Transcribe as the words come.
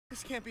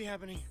This can't be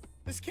happening.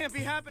 This can't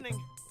be happening.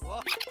 Whoa.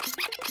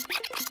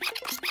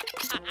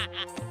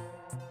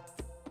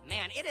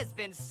 Man, it has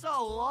been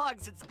so long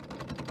since...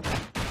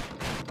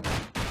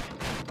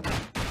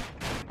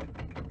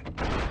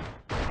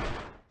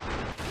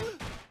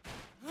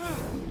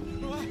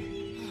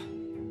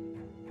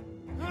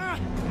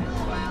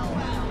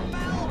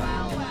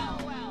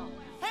 Well.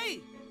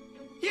 Hey!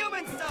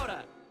 Human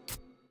soda!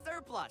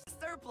 Surplus.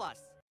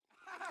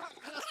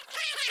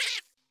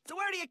 So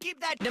where do you keep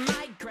that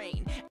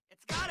migraine?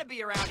 It's gotta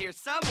be around here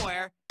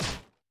somewhere.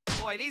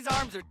 Boy, these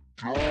arms are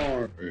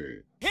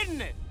dourable.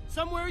 Hidden it!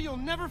 Somewhere you'll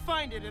never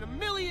find it in a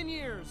million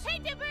years. Hey,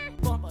 Dipper!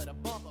 Bumper to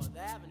bumper,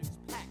 the avenue's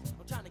packed.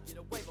 I'm trying to get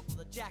away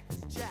before the jack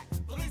is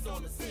jacked. Police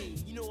on the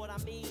scene, you know what I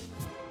mean?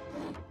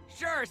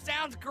 Sure,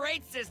 sounds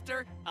great,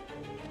 sister.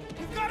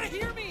 You've gotta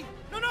hear me!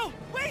 No,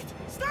 wait!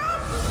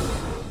 Stop!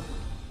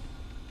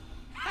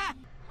 Ha!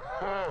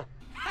 Ha!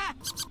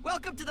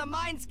 Welcome to the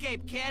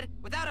mindscape, kid.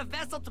 Without a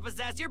vessel to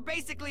possess, you're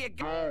basically a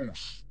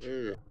ghost.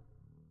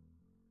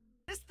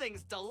 This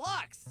thing's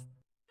deluxe.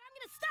 I'm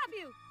gonna stop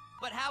you!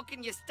 But how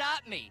can you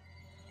stop me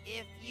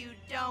if you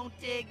don't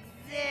exist?